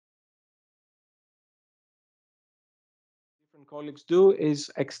and colleagues do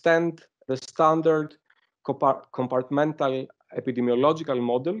is extend the standard compartmental epidemiological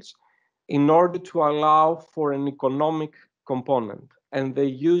models in order to allow for an economic component. And they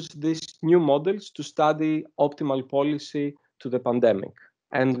use these new models to study optimal policy to the pandemic.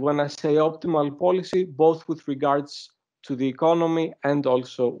 And when I say optimal policy, both with regards to the economy and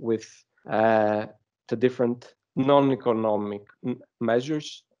also with the different non-economic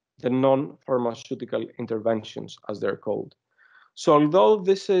measures, the non-pharmaceutical interventions, as they're called. So although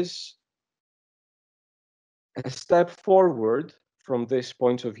this is a step forward from this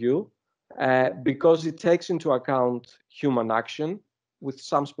point of view, because it takes into account human action with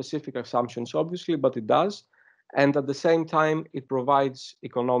some specific assumptions, obviously, but it does. And at the same time, it provides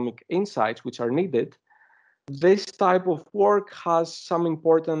economic insights which are needed. This type of work has some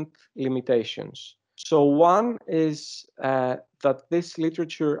important limitations. So one is that this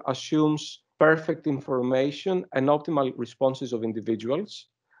literature assumes perfect information and optimal responses of individuals,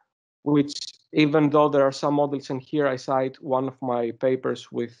 which, even though there are some models, and here I cite one of my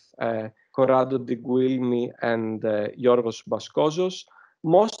papers with Corrado Di Guilmi and Giorgos Galanis,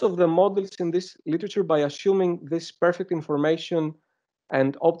 most of the models in this literature, by assuming this perfect information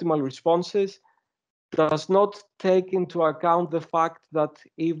and optimal responses, does not take into account the fact that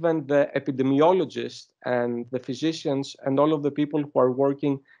even the epidemiologists and the physicians and all of the people who are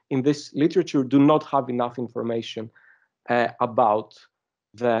working in this literature do not have enough information about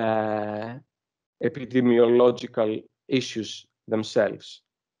the epidemiological issues themselves.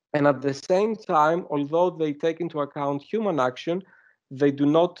 And at the same time, although they take into account human action, they do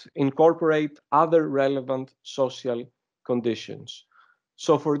not incorporate other relevant social conditions.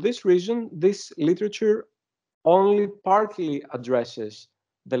 So for this reason, this literature only partly addresses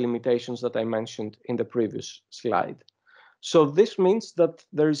the limitations that I mentioned in the previous slide. So this means that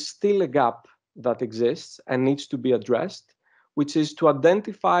there is still a gap that exists and needs to be addressed, which is to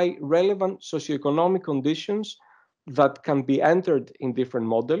identify relevant socioeconomic conditions that can be entered in different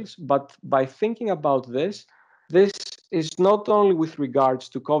models. But by thinking about this is not only with regards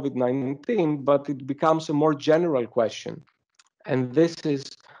to COVID-19, but it becomes a more general question. And this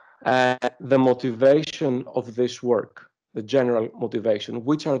is the motivation of this work, the general motivation.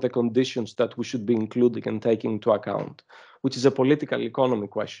 Which are the conditions that we should be including and taking into account, which is a political economy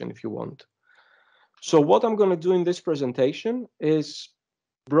question, if you want. So what I'm going to do in this presentation is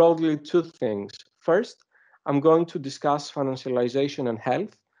broadly two things. First, I'm going to discuss financialization and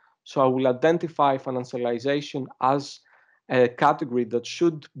health. So I will identify financialization as a category that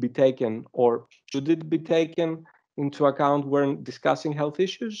should be taken, or should it be taken into account when discussing health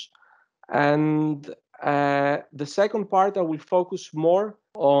issues. And the second part, I will focus more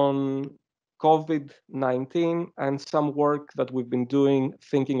on COVID-19 and some work that we've been doing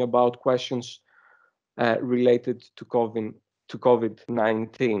thinking about questions related to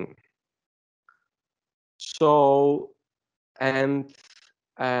COVID-19. So, and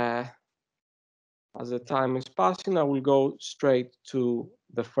as the time is passing, I will go straight to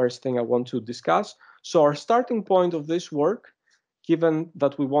the first thing I want to discuss. So our starting point of this work, given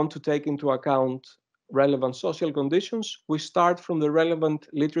that we want to take into account relevant social conditions, we start from the relevant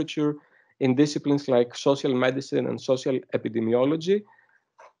literature in disciplines like social medicine and social epidemiology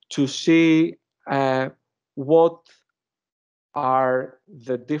to see what are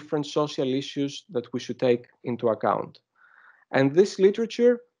the different social issues that we should take into account. And this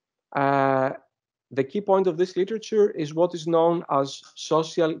literature, the key point of this literature is what is known as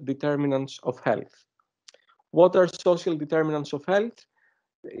social determinants of health. What are social determinants of health?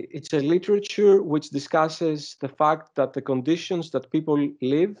 It's a literature which discusses the fact that the conditions that people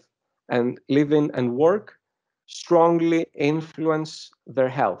live in and work strongly influence their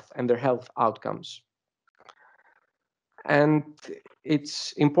health and their health outcomes. And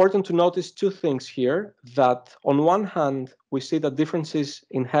it's important to notice two things here, that on one hand, we see that differences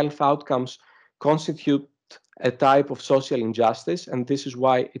in health outcomes constitute a type of social injustice, and this is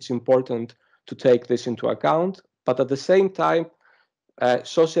why it's important to take this into account. But at the same time,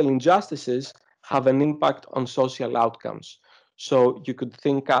 social injustices have an impact on social outcomes. So you could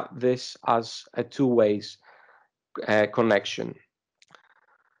think of this as a two-way connection.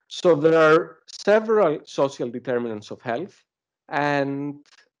 So there are several social determinants of health, and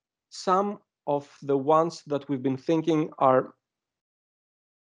some of the ones that we've been thinking are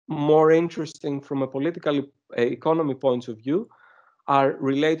more interesting from a political economy point of view are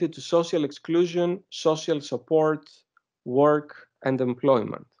related to social exclusion, social support, work, and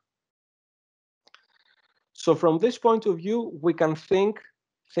employment. So from this point of view, we can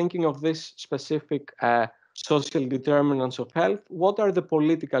thinking of this specific social determinants of health, what are the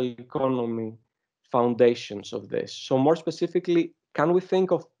political economy foundations of this. So more specifically, can we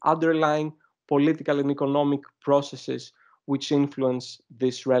think of underlying political and economic processes which influence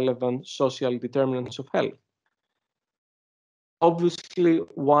these relevant social determinants of health? Obviously,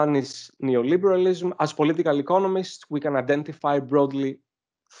 one is neoliberalism. As political economists, we can identify broadly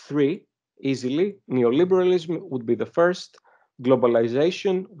three easily. Neoliberalism would be the first,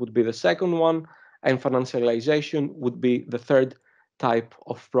 globalization would be the second one, and financialization would be the third type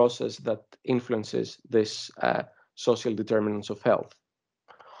of process that influences this social determinants of health.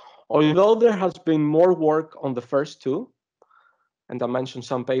 Although there has been more work on the first two, and I mentioned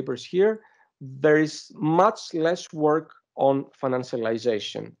some papers here, there is much less work on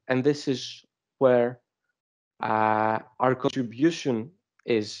financialization. And this is where our contribution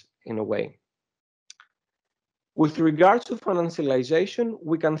is, in a way. With regards to financialization,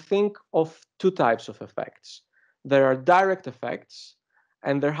 we can think of two types of effects. There are direct effects,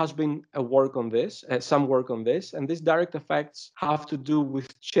 and there has been some work on this, and these direct effects have to do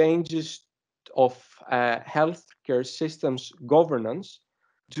with changes of healthcare systems governance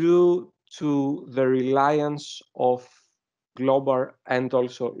due to the reliance of global and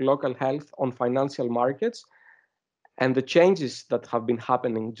also local health on financial markets, and the changes that have been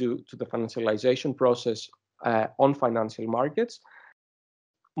happening due to the financialization process on financial markets.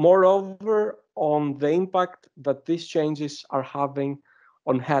 Moreover, on the impact that these changes are having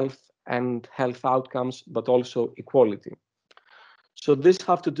on health and health outcomes, but also equality. So this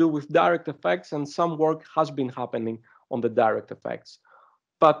have to do with direct effects, and some work has been happening on the direct effects.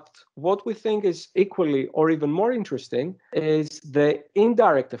 But what we think is equally or even more interesting is the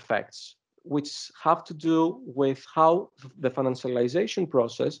indirect effects, which have to do with how the financialization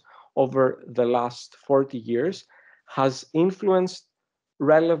process over the last 40 years has influenced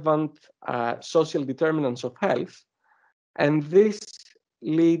relevant social determinants of health. And this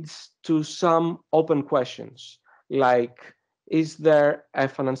leads to some open questions, like, is there a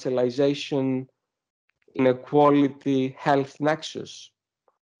financialization inequality health nexus?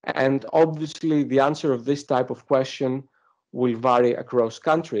 And obviously, the answer of this type of question will vary across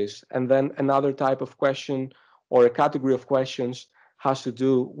countries. And then another type of question or a category of questions has to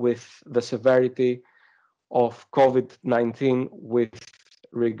do with the severity of COVID-19 with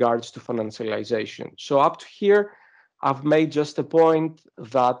regards to financialization. So up to here, I've made just a point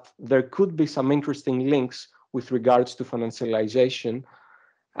that there could be some interesting links with regards to financialization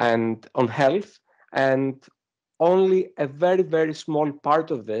and on health, and only a very, very small part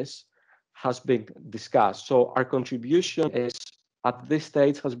of this has been discussed. So our contribution is, at this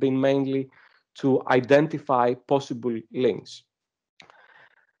stage, has been mainly to identify possible links.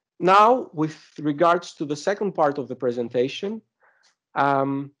 Now, with regards to the second part of the presentation,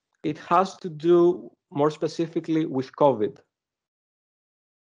 it has to do more specifically with COVID.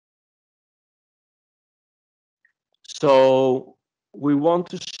 So we want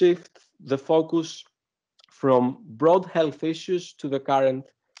to shift the focus from broad health issues to the current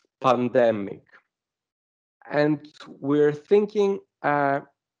pandemic. And we're thinking,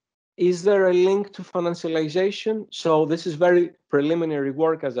 is there a link to financialization? So this is very preliminary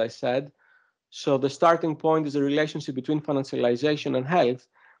work, as I said. So the starting point is the relationship between financialization and health.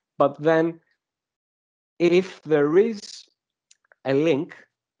 But then if there is a link,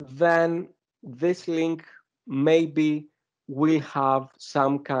 then this link maybe will have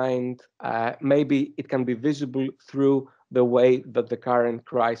some kind, maybe it can be visible through the way that the current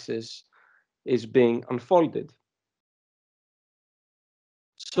crisis is being unfolded.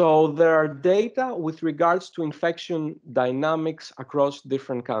 So there are data with regards to infection dynamics across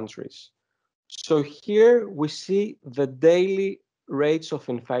different countries. So here we see the daily rates of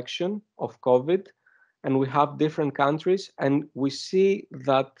infection of COVID, and we have different countries, and we see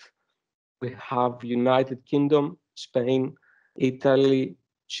that we have United Kingdom, Spain, Italy,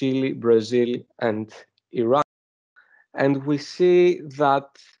 Chile, Brazil, and Iran. And we see that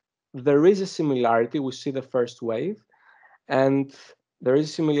there is a similarity. We see the first wave, and there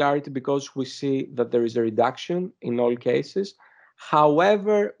is similarity because we see that there is a reduction in all cases.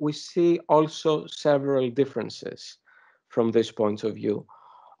 However, we see also several differences from this point of view.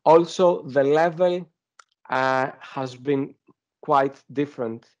 Also, the level has been quite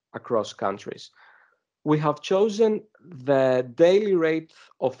different across countries. We have chosen the daily rate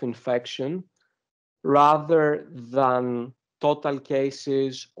of infection rather than total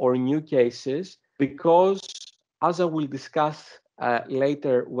cases or new cases because, as I will discuss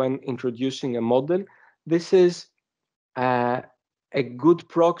later when introducing a model, this is a good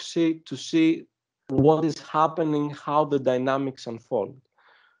proxy to see what is happening, how the dynamics unfold.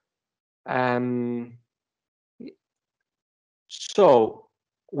 So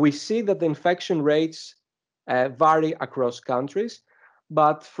we see that the infection rates vary across countries.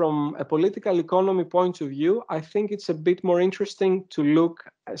 But from a political economy point of view, I think it's a bit more interesting to look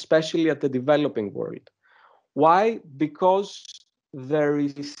especially at the developing world. Why? Because there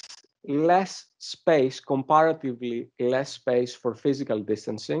is less space, comparatively less space for physical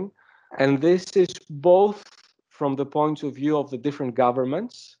distancing. And this is both from the point of view of the different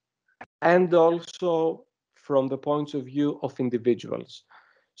governments and also from the point of view of individuals.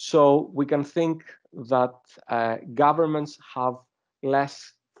 So we can think that governments have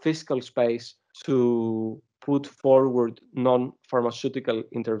less fiscal space to put forward non-pharmaceutical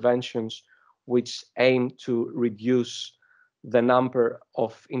interventions which aim to reduce the number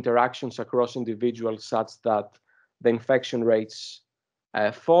of interactions across individuals such that the infection rates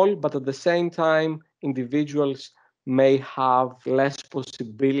fall, but at the same time, individuals may have less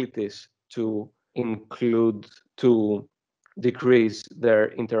possibilities to include, to decrease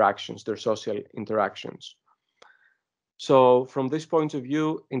their interactions, their social interactions. So from this point of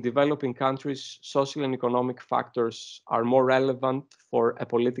view, in developing countries, social and economic factors are more relevant for a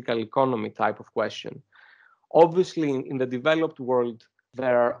political economy type of question. Obviously, in the developed world,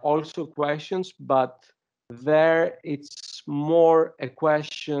 there are also questions, but there it's more a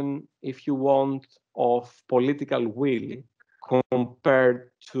question, if you want, of political will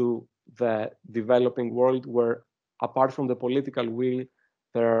compared to the developing world, where apart from the political will,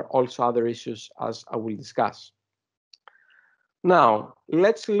 there are also other issues, as I will discuss. Now,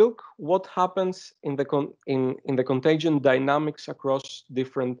 let's look what happens in the contagion dynamics across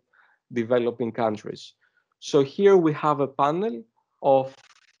different developing countries. So here we have a panel of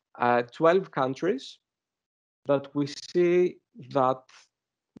 12 countries that we see that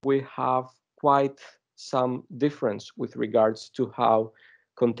we have quite some difference with regards to how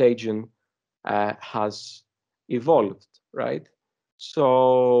contagion has evolved, right?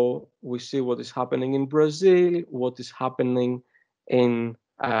 So we see what is happening in Brazil, what is happening in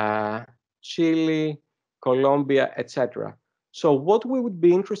Chile, Colombia, etc. So what we would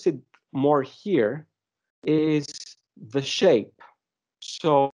be interested more here is the shape.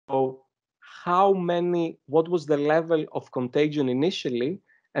 So what was the level of contagion initially,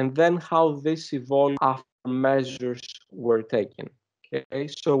 and then how this evolved after measures were taken. Okay,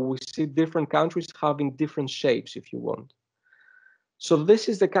 so we see different countries having different shapes, if you want. So this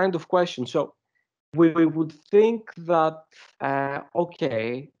is the kind of question. So we would think that,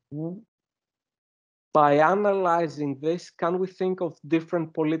 okay, by analyzing this, can we think of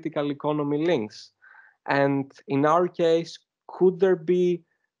different political economy links? And in our case, could there be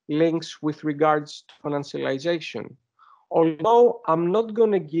links with regards to financialization? Although I'm not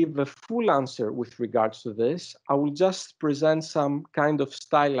going to give a full answer with regards to this, I will just present some kind of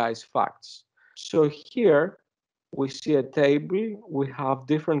stylized facts. So here we see a table. We have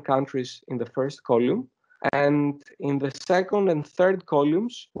different countries in the first column. And in the second and third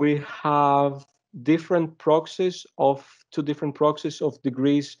columns, we have different proxies of two different proxies of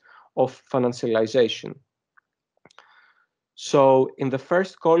degrees of financialization. So in the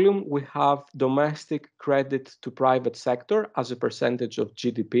first column, we have domestic credit to private sector as a percentage of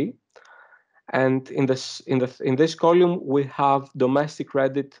GDP. And in this column, we have domestic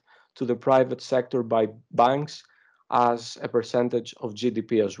credit to the private sector by banks as a percentage of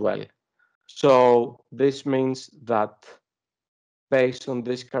GDP as well. So this means that based on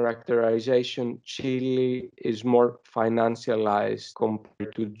this characterization, Chile is more financialized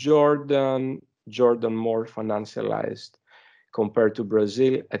compared to Jordan, Jordan more financialized compared to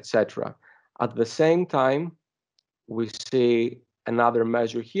Brazil, etc. At the same time, we see another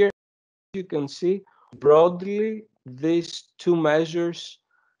measure here. You can see broadly, these two measures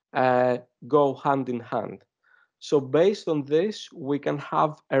go hand in hand. So based on this, we can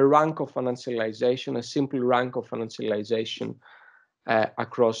have a rank of financialization, a simple rank of financialization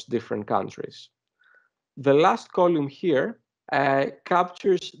across different countries. The last column here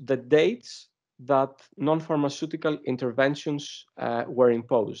captures the dates that non-pharmaceutical interventions were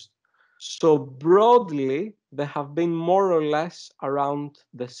imposed. So broadly, they have been more or less around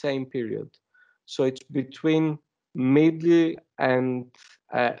the same period. So it's between middle and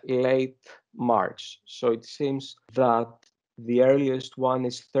late March. So it seems that the earliest one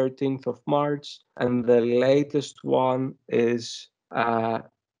is 13th of March, and the latest one is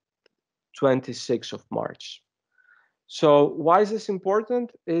 26th of March. So why is this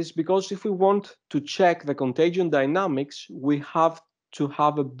important? Is because if we want to check the contagion dynamics, we have to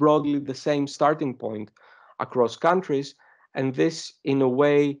have a broadly the same starting point across countries, and this in a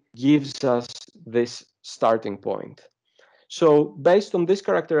way gives us this starting point. So based on this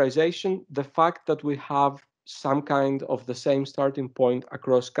characterization, the fact that we have some kind of the same starting point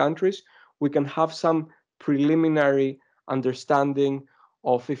across countries, we can have some preliminary understanding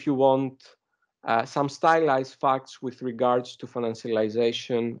of, if you want, some stylized facts with regards to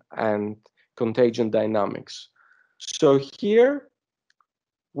financialization and contagion dynamics. So here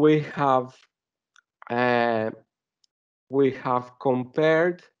we have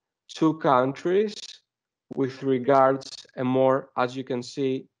compared two countries with regards a more, as you can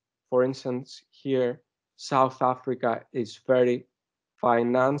see, for instance, here, South Africa is very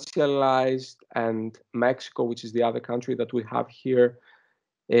financialized, and Mexico, which is the other country that we have here,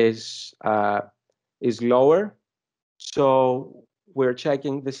 is lower. So we're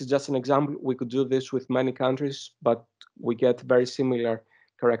checking. This is just an example. We could do this with many countries, but we get very similar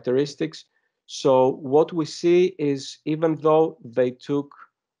characteristics. So what we see is, even though they took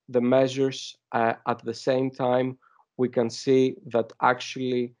the measures at the same time, we can see that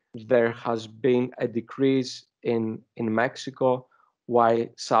actually there has been a decrease in Mexico, while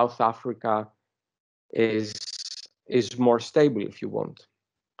South Africa is more stable, if you want.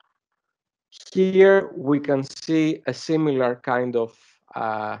 Here we can see a similar kind of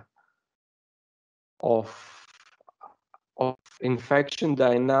infection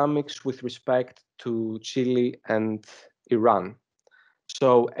dynamics with respect to Chile and Iran.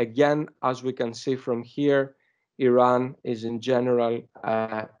 So again, as we can see from here, Iran is in general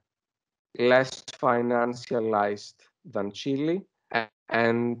less financialized than Chile,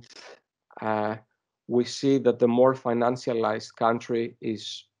 and we see that the more financialized country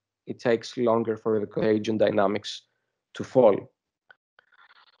is, it takes longer for the contagion dynamics to fall.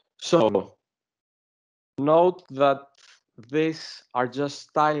 So note that these are just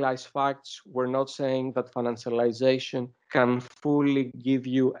stylized facts. We're not saying that financialization can fully give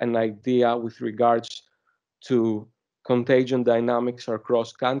you an idea with regards to contagion dynamics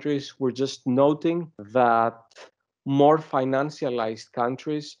across countries. We're just noting that more financialized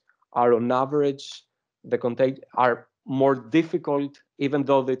countries are on average, are more difficult, even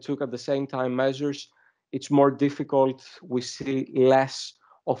though they took at the same time measures, it's more difficult. We see less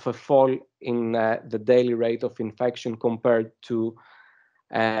of a fall in the daily rate of infection compared to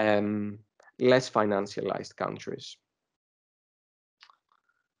less financialized countries.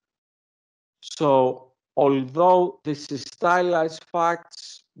 So although this is stylized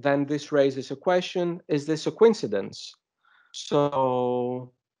facts, then this raises a question: is this a coincidence?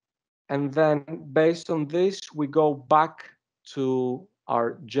 So, and then based on this, we go back to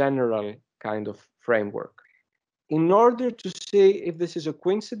our general kind of framework. In order to see if this is a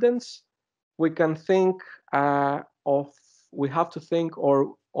coincidence, we can think we have to think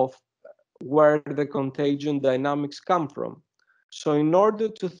of where the contagion dynamics come from. So in order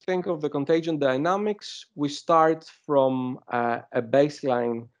to think of the contagion dynamics, we start from a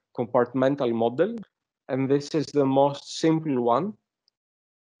baseline compartmental model, and this is the most simple one.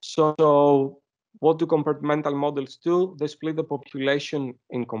 So what do compartmental models do? They split the population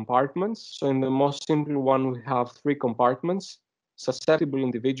in compartments. So in the most simple one, we have three compartments: susceptible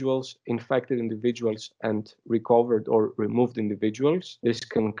individuals, infected individuals, and recovered or removed individuals. This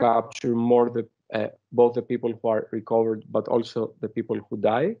can capture more both the people who are recovered, but also the people who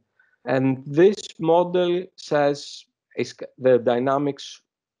die. And this model says the dynamics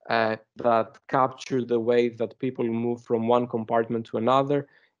that capture the way that people move from one compartment to another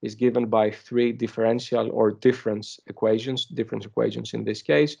is given by three differential or difference equations in this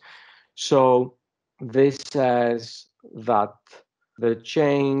case. So this says that the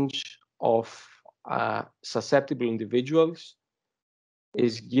change of susceptible individuals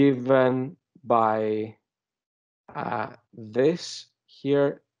is given by this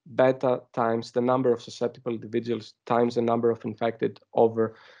here, beta times the number of susceptible individuals times the number of infected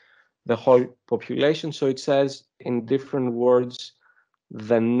over the whole population. So it says, in different words,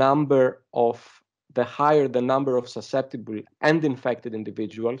 the higher the number of susceptible and infected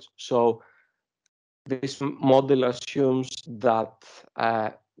individuals. So this model assumes that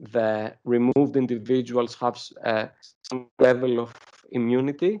the removed individuals have some level of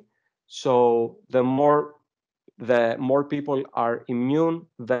immunity. So the more people are immune,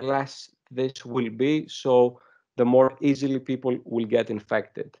 the less this will be. So the more easily people will get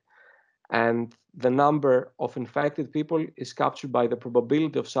infected. And the number of infected people is captured by the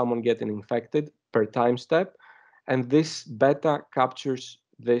probability of someone getting infected per time step. And this beta captures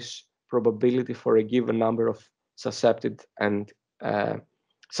this probability for a given number of susceptible and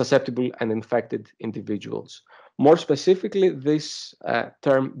infected individuals. More specifically, this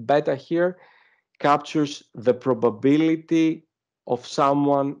term beta here captures the probability of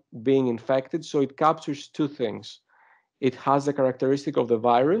someone being infected. So it captures two things. It has the characteristic of the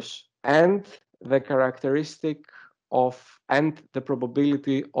virus, and the characteristic of and the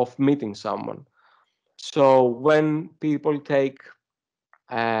probability of meeting someone. So when people take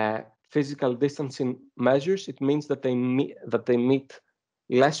physical distancing measures, it means that they meet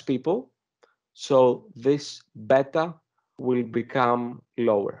less people. So this beta will become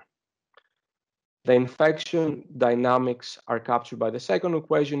lower. The infection dynamics are captured by the second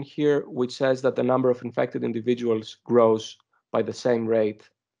equation here, which says that the number of infected individuals grows by the same rate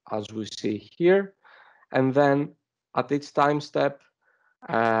as we see here. And then at each time step,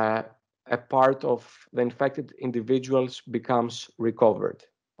 a part of the infected individuals becomes recovered.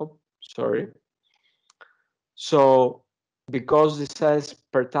 Oh, sorry. So because this says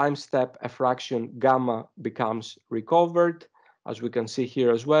per time step, a fraction gamma becomes recovered, as we can see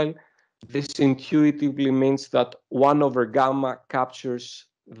here as well. This intuitively means that 1 over gamma captures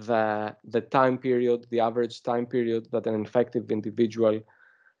the time period, the average time period that an infected individual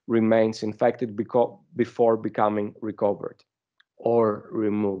remains infected before becoming recovered or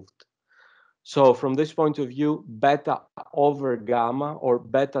removed. So from this point of view, beta over gamma, or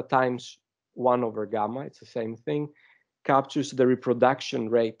beta times 1 over gamma, it's the same thing, captures the reproduction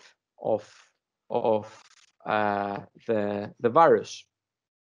rate of the virus.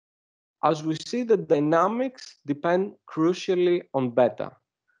 As we see, the dynamics depend crucially on beta.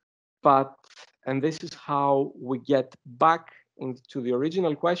 But, and this is how we get back into the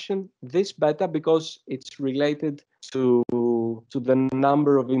original question, this beta, because it's related to the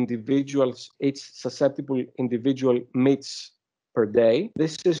number of individuals each susceptible individual meets per day,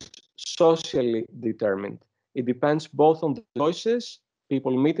 this is socially determined. It depends both on the choices,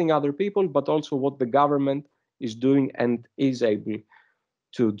 people meeting other people, but also what the government is doing and is able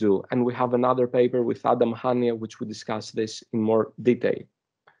to do. And we have another paper with Adam Hania, which we discuss this in more detail.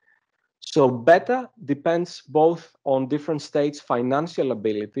 So beta depends both on different states' financial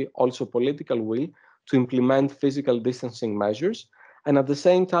ability, also political will, to implement physical distancing measures, and at the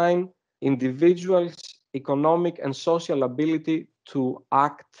same time, individuals' economic and social ability to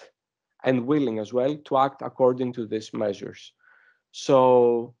act, and willing as well, to act according to these measures.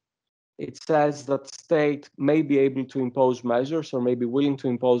 So it says that state may be able to impose measures or may be willing to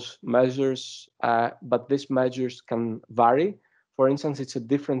impose measures, but these measures can vary. For instance, it's a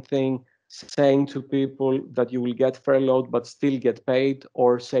different thing saying to people that you will get furloughed but still get paid,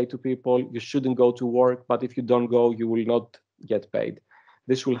 or say to people you shouldn't go to work, but if you don't go, you will not get paid.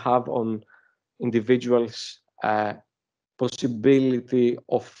 This will have on individuals possibility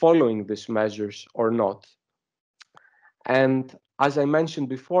of following these measures or not. And as I mentioned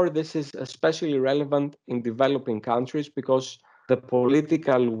before, this is especially relevant in developing countries because the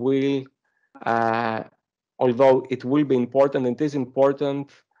political will, although it will be important, it is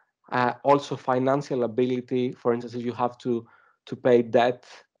important, also financial ability. For instance, if you have to pay debt,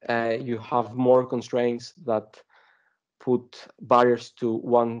 you have more constraints that put barriers to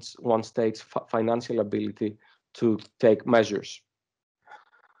one state's financial ability to take measures.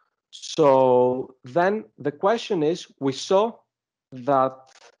 So then the question is, we saw that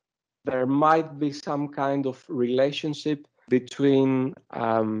there might be some kind of relationship between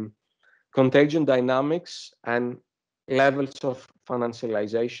contagion dynamics and levels of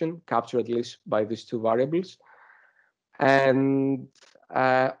financialization, captured at least by these two variables. And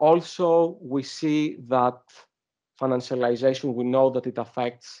also we see that financialization, we know that it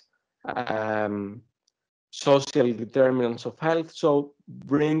affects social determinants of health. So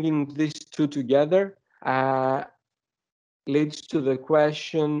bringing these two together leads to the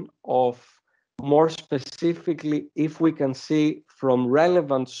question of, more specifically, if we can see from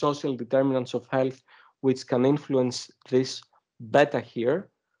relevant social determinants of health which can influence this beta here,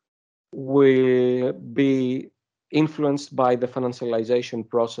 will be influenced by the financialization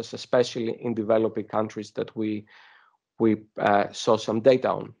process, especially in developing countries that we saw some data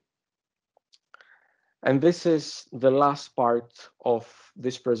on. And this is the last part of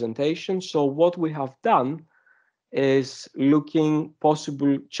this presentation. So what we have done is looking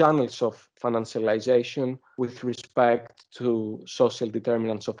possible channels of financialization with respect to social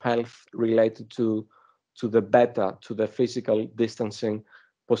determinants of health related to the beta, to the physical distancing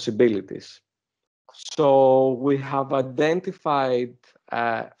possibilities. So we have identified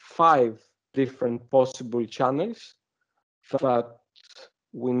 5 different possible channels that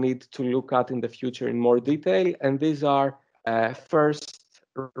we need to look at in the future in more detail. And these are first,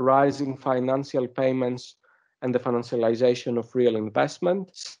 rising financial payments and the financialization of real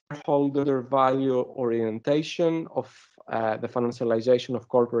investment, shareholder value orientation of the financialization of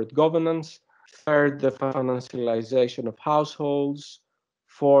corporate governance, third, the financialization of households,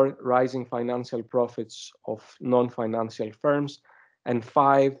 4, rising financial profits of non-financial firms, and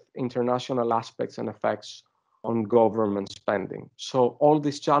 5, international aspects and effects on government spending. So all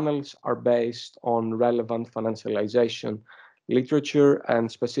these channels are based on relevant financialization literature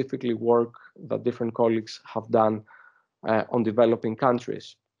and specifically work that different colleagues have done on developing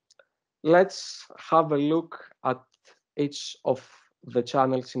countries. Let's have a look at each of the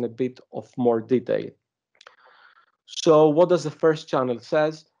channels in a bit of more detail. So what does the first channel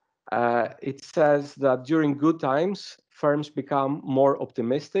says? It says that during good times, firms become more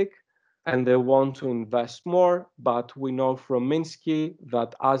optimistic and they want to invest more. But we know from Minsky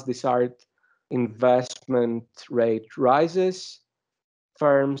that as desired investment rate rises,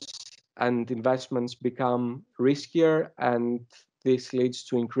 firms and investments become riskier, and this leads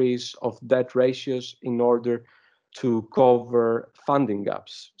to increase of debt ratios in order to cover funding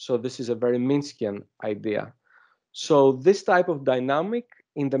gaps. So this is a very Minskian idea. So this type of dynamic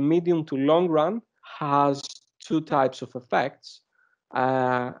in the medium to long run has two types of effects.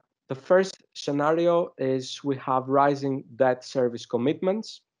 Uh, the first scenario is we have rising debt service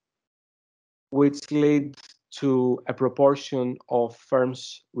commitments, which lead to a proportion of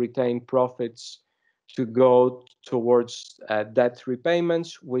firms' retained profits to go towards debt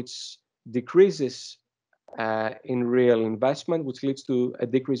repayments, which decreases in real investment, which leads to a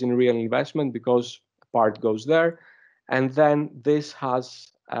decrease in real investment because part goes there. And then this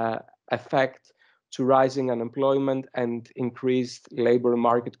has effect to rising unemployment and increased labor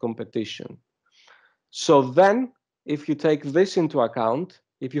market competition. So then, if you take this into account,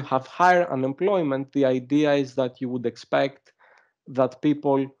 if you have higher unemployment, the idea is that you would expect that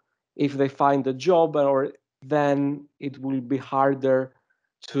people, if they find a job, or then it will be harder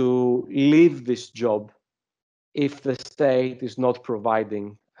to leave this job if the state is not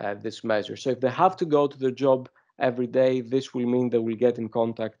providing this measure. So if they have to go to the job every day, this will mean they will get in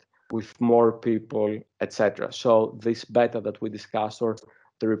contact with more people, etc. So this beta that we discussed, or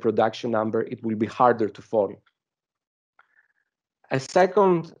the reproduction number, it will be harder to fall. A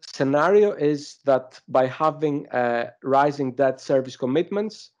second scenario is that by having rising debt service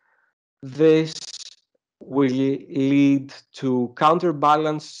commitments, this will lead to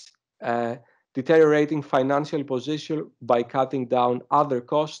counterbalance deteriorating financial position by cutting down other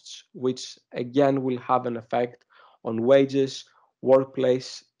costs, which again will have an effect on wages,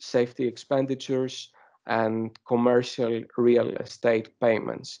 workplace safety expenditures, and commercial real estate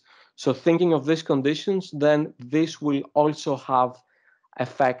payments. So thinking of these conditions, then this will also have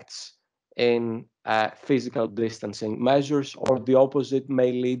effects in physical distancing measures, or the opposite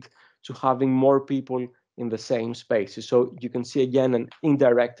may lead to having more people in the same spaces. So you can see again an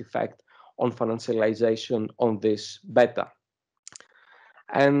indirect effect on financialization on this beta.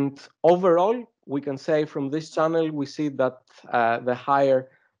 And overall, we can say from this channel, we see that the higher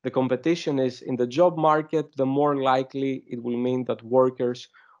the competition is in the job market, the more likely it will mean that workers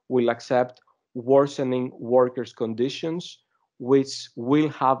will accept worsening workers' conditions, which will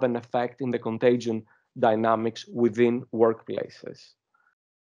have an effect in the contagion dynamics within workplaces.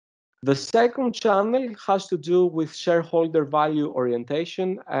 The second channel has to do with shareholder value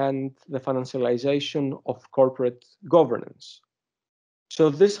orientation and the financialization of corporate governance.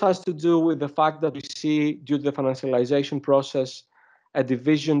 So this has to do with the fact that we see, due to the financialization process, a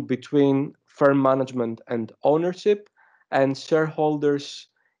division between firm management and ownership, and shareholders'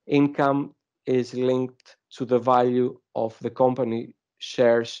 income is linked to the value of the company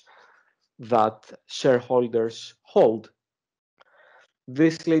shares that shareholders hold.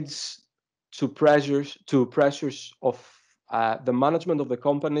 This leads to pressures of the management of the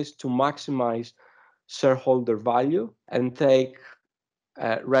companies to maximize shareholder value and take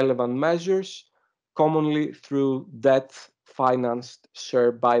relevant measures, commonly through debt-financed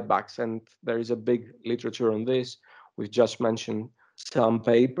share buybacks. And there is a big literature on this. We've just mentioned some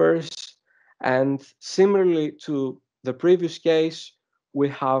papers. And similarly to the previous case, we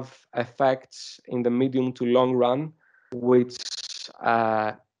have effects in the medium to long run, which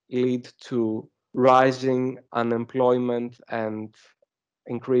lead to rising unemployment and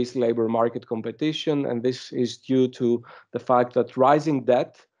increased labor market competition. And this is due to the fact that rising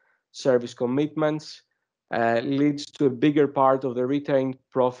debt service commitments leads to a bigger part of the retained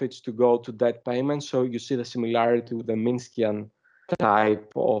profits to go to debt payments. So you see the similarity with the Minskian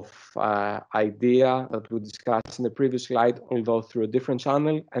type of idea that we discussed in the previous slide, although through a different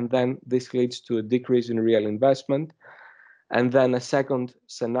channel. And then this leads to a decrease in real investment. And then a second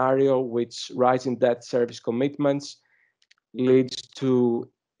scenario, which rising debt service commitments leads to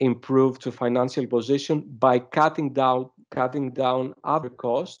improve to financial position by cutting down other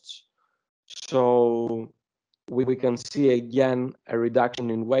costs. So we can see again a reduction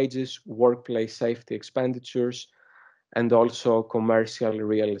in wages, workplace safety expenditures, and also commercial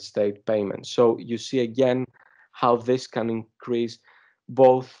real estate payments. So you see again how this can increase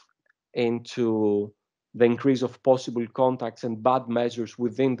both into the increase of possible contacts and bad measures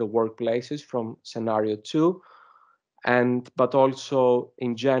within the workplaces from scenario 2, but also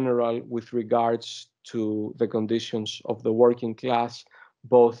in general with regards to the conditions of the working class,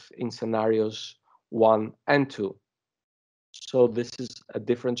 both in scenarios 1 and 2. So this is a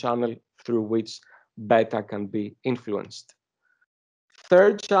different channel through which beta can be influenced.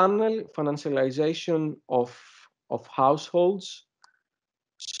 Third channel, financialization of households.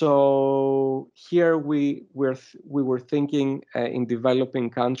 So here we were thinking in developing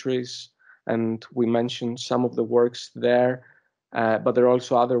countries, and we mentioned some of the works there, but there are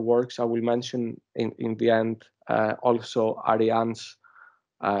also other works I will mention in the end, also Ariane's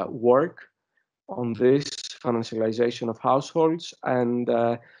work on this financialization of households. And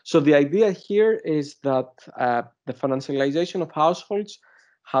so the idea here is that the financialization of households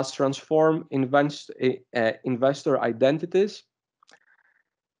has transformed investor identities,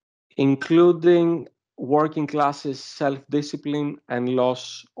 including working classes' self-discipline and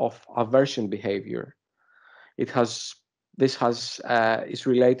loss of aversion behavior. This is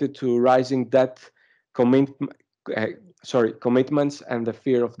related to rising debt commitments and the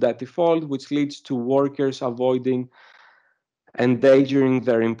fear of debt default, which leads to workers avoiding endangering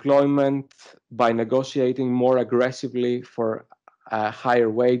their employment by negotiating more aggressively for higher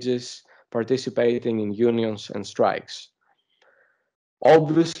wages, participating in unions and strikes.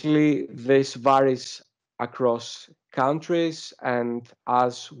 Obviously, this varies across countries, and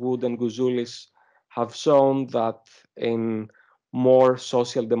as Wood and Goudzoulis have shown that in more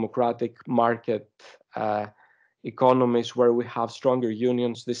social democratic market economies where we have stronger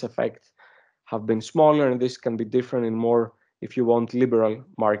unions, this effect have been smaller, and this can be different in more, if you want, liberal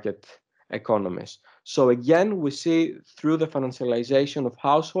market economies. So again, we see through the financialization of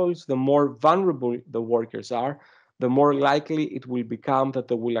households, the more vulnerable the workers are, the more likely it will become that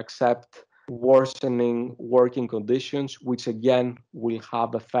they will accept worsening working conditions, which again will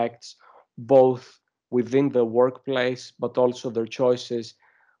have effects both within the workplace, but also their choices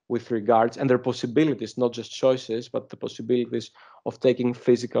with regards and their possibilities, not just choices, but the possibilities of taking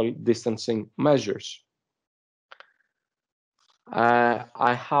physical distancing measures.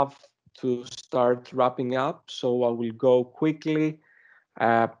 I have to start wrapping up, so I will go quickly.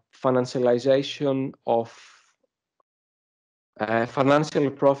 Financialization of financial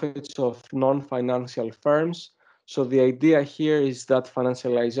profits of non-financial firms. So the idea here is that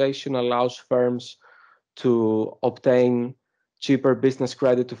financialization allows firms to obtain cheaper business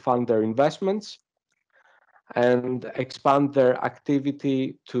credit to fund their investments and expand their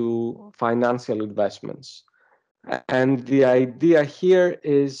activity to financial investments. And the idea here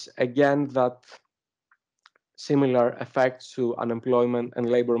is, again, that similar effects to unemployment and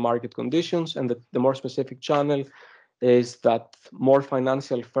labor market conditions, and the more specific channel is that the more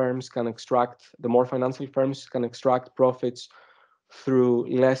financial firms can extract profits through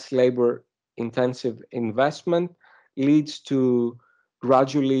less labor intensive investment, leads to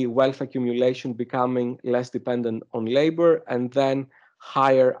gradually wealth accumulation becoming less dependent on labor, and then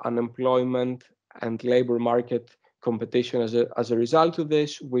higher unemployment and labor market competition as a result of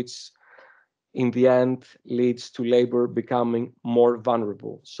this, which in the end leads to labor becoming more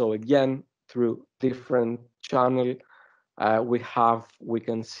vulnerable. So again, through different channel, we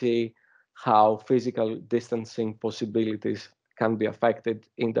can see how physical distancing possibilities can be affected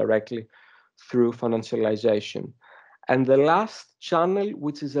indirectly through financialization. And the last channel,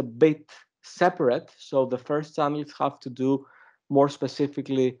 which is a bit separate, so the first channels have to do more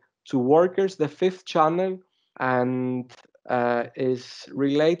specifically to workers. The fifth channel and is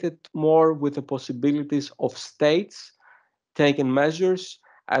related more with the possibilities of states taking measures.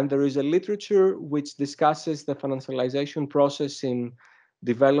 And there is a literature which discusses the financialization process in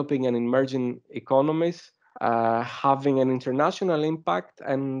developing and emerging economies, having an international impact,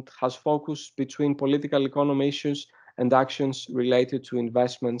 and has focused between political economy issues and actions related to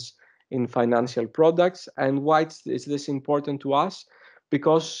investments in financial products. And why is this important to us?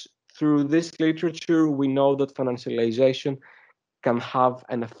 Because through this literature, we know that financialization can have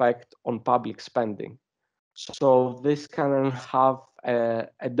an effect on public spending. So this can have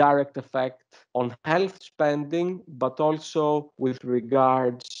a direct effect on health spending, but also with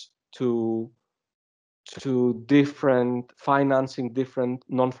regards to different financing different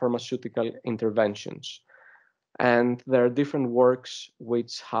non-pharmaceutical interventions. And there are different works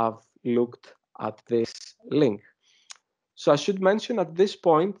which have looked at this link. So I should mention at this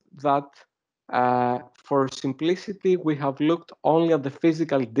point that for simplicity, we have looked only at the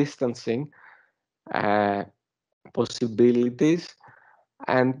physical distancing possibilities,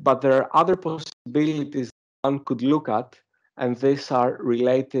 but there are other possibilities one could look at, and these are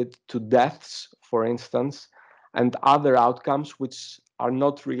related to deaths, for instance, and other outcomes which are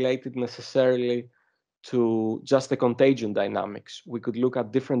not related necessarily to just the contagion dynamics. We could look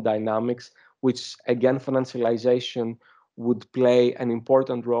at different dynamics, which again, financialization would play an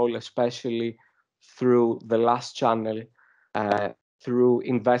important role, especially through the last channel, through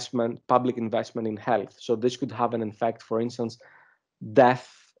public investment in health. So this could have an effect, for instance,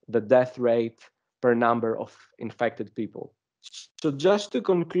 the death rate per number of infected people. So just to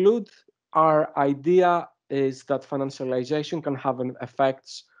conclude, our idea is that financialization can have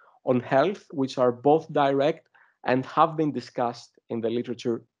effects on health, which are both direct and have been discussed in the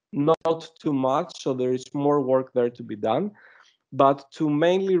literature, not too much, so there is more work there to be done, but to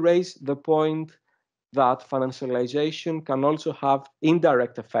mainly raise the point that financialization can also have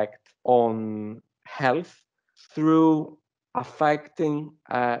indirect effect on health through affecting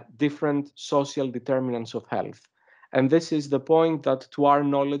different social determinants of health. And this is the point that, to our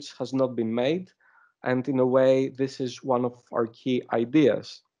knowledge, has not been made. And in a way, this is one of our key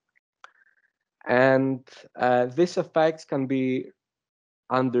ideas. And these effects can be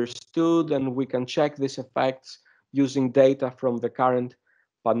understood, and we can check these effects using data from the current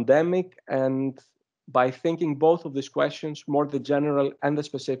pandemic. And by thinking both of these questions, more the general and the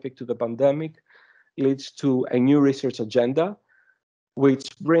specific to the pandemic, leads to a new research agenda,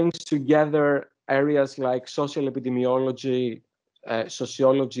 which brings together areas like social epidemiology,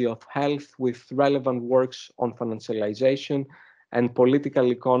 sociology of health, with relevant works on financialization, and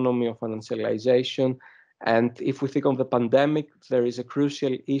political economy of financialization. And if we think of the pandemic, there is a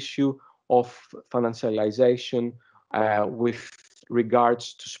crucial issue of financialization with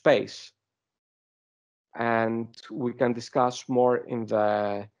regards to space. And we can discuss more in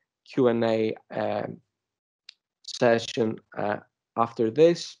the Q&A session after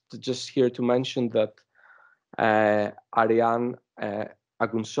this. Just here to mention that Ariane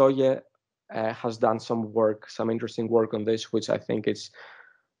Agunsoye has done some interesting work on this, which I think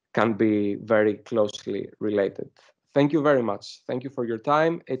can be very closely related. Thank you very much. Thank you for your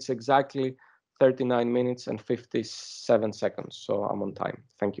time. It's exactly 39 minutes and 57 seconds, so I'm on time.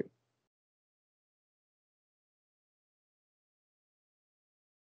 Thank you.